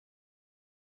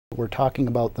We're talking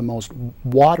about the most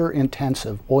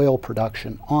water-intensive oil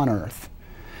production on Earth,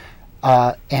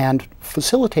 and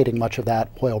facilitating much of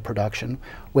that oil production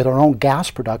with our own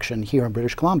gas production here in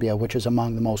British Columbia, which is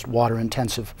among the most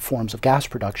water-intensive forms of gas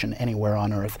production anywhere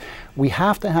on Earth. We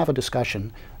have to have a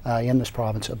discussion in this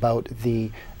province about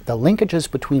the linkages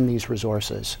between these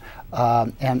resources,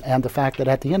 and the fact that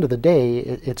at the end of the day,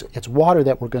 it's water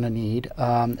that we're going to need,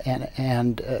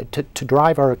 to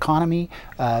drive our economy,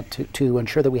 to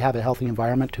ensure that we have a healthy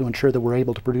environment, to ensure that we're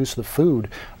able to produce the food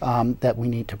that we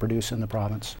need to produce in the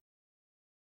province.